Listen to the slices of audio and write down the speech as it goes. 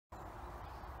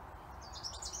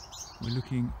We're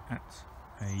looking at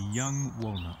a young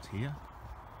walnut here.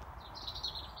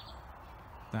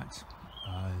 That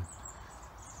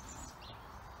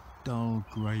dull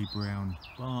grey-brown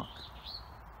bark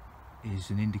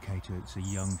is an indicator it's a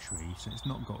young tree, so it's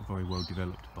not got very well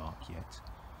developed bark yet.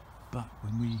 But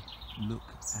when we look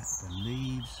at the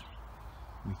leaves,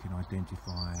 we can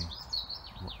identify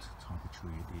what type of tree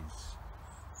it is.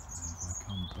 And if I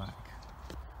come back,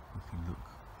 we can look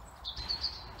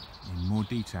in more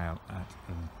detail at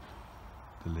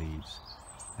the leaves.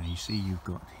 Now you see you've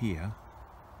got here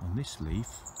on this leaf,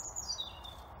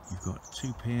 you've got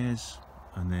 2 pairs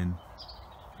and then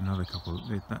another couple.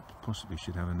 That possibly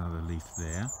should have another leaf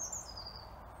there.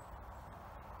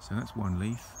 So that's one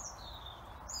leaf,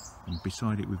 and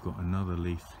beside it we've got another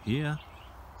leaf here,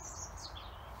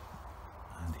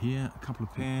 and here a couple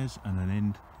of pairs and an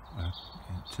end,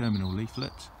 terminal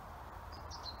leaflet.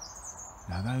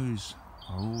 Now those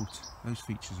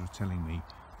features are telling me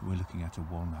we're looking at a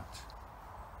walnut.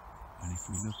 And if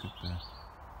we look at the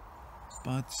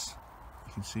buds,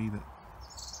 you can see that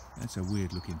that's a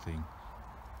weird looking thing.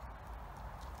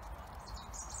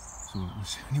 So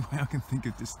it's the only way I can think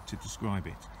of this to describe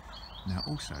it. Now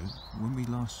also, when we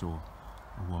last saw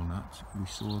a walnut, we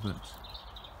saw that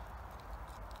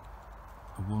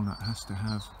a walnut has to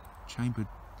have chambered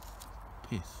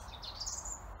pith.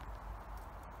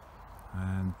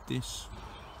 And this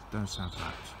does have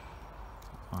that.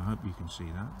 I hope you can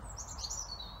see that.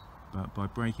 But by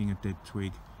breaking a dead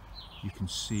twig, you can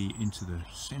see into the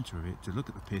centre of it to look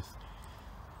at the pith,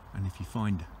 and if you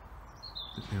find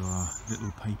that there are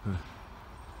little paper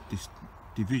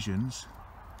divisions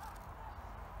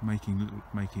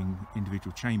making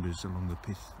individual chambers along the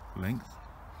pith length,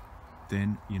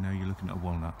 then you know you're looking at a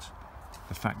walnut.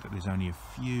 The fact that there's only a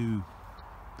few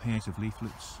pairs of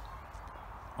leaflets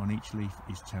on each leaf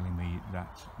is telling me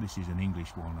that this is an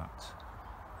English walnut,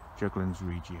 Juglans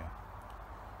regia.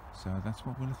 So that's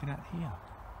what we're looking at here.